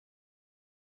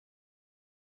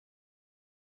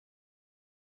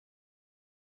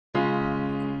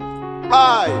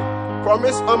I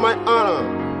promise on my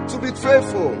honor to be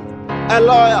faithful and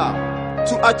loyal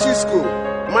to Achisco,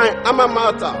 my alma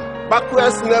mater,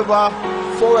 backless never,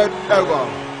 forward ever.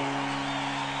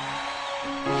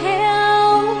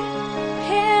 Hail,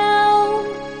 hail,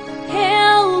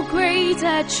 hail, great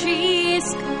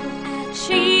Achisco,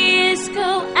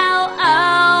 our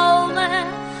Alma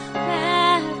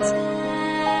mater.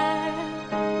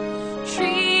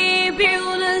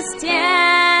 Tribute a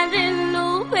standing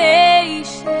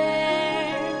ovation.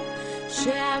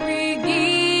 Shall we give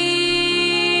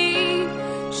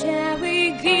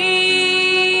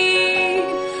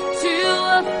to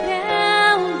a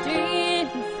founding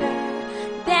fair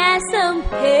that's some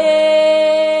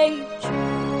patriots.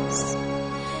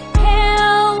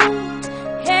 Hail,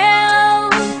 hail,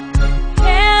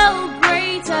 hail,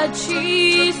 great Achisco,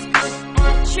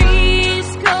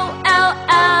 our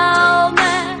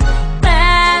Alma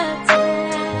mater.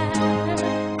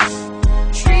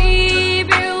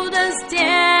 Tribute a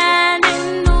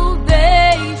standing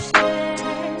ovation.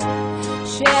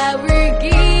 Shall we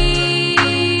give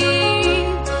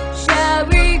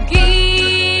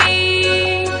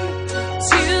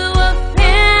to a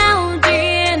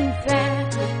founding fair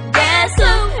that's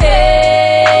some patriots.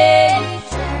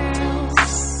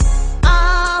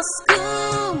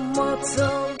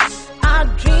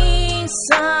 Adwene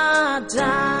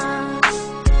sada.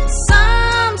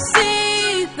 Some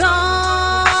see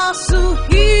those who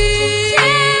hear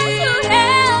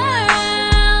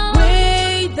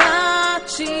with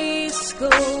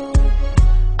Achisco.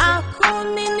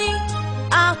 Akunini,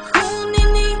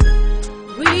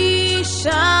 we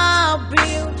shall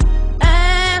build a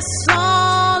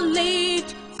solid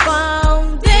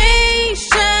foundation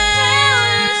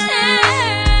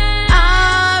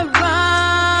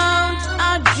around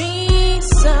Adwene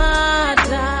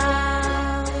sada.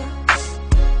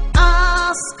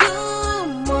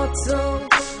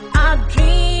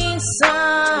 Adwene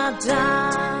sada.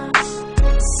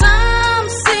 Some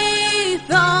see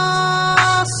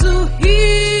those who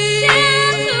hear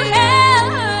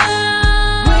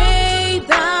with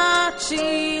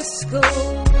Achisco.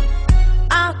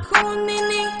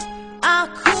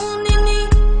 Akunini,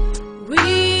 we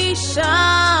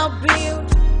shall build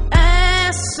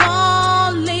a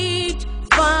solid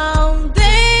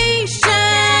foundation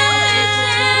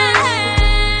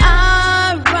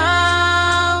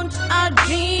around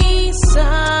Adwene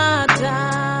sada.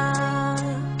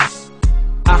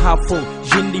 Ahafo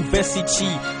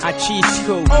University,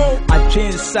 Achisco,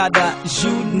 Adwene sada,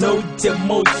 you know the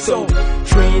motto.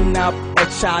 Train up a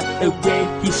child away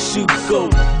he should go.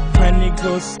 When he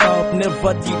goes up,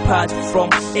 never depart from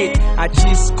it.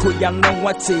 Achisco, ya know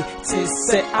what it is,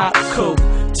 say Ako.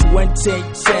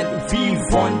 2010, we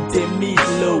won the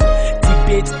middle.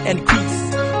 Debate and quiz,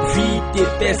 we the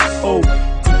best. Oh,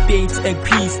 debate and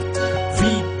quiz,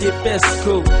 we the best.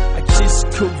 Go.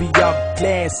 Achisco, we are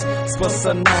blessed. Sports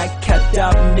and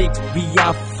academic, we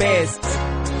are fast.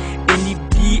 Any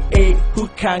BA who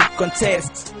can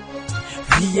contest,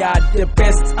 we are the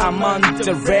best among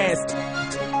the rest.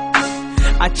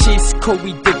 Achisco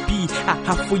with the B,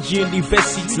 Ahafo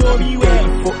University, we wait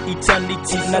for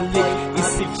eternity, knowledge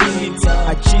is infinity.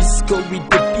 Achisco with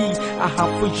the B,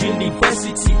 Ahafo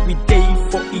University, we wait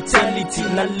for eternity,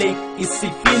 knowledge is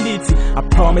infinity. I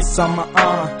promise on my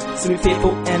honor to be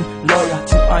faithful and loyal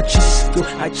to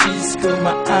Achisco,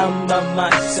 my alma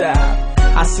mater.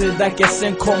 I said I guess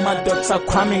and call my daughter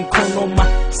Kwame Konoma.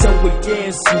 So we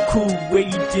get some cool way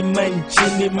the man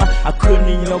Jinima.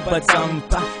 Akunini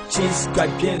Batampa, Achisco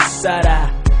against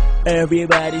Sada.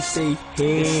 Everybody say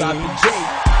hey. It's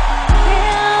Apijay.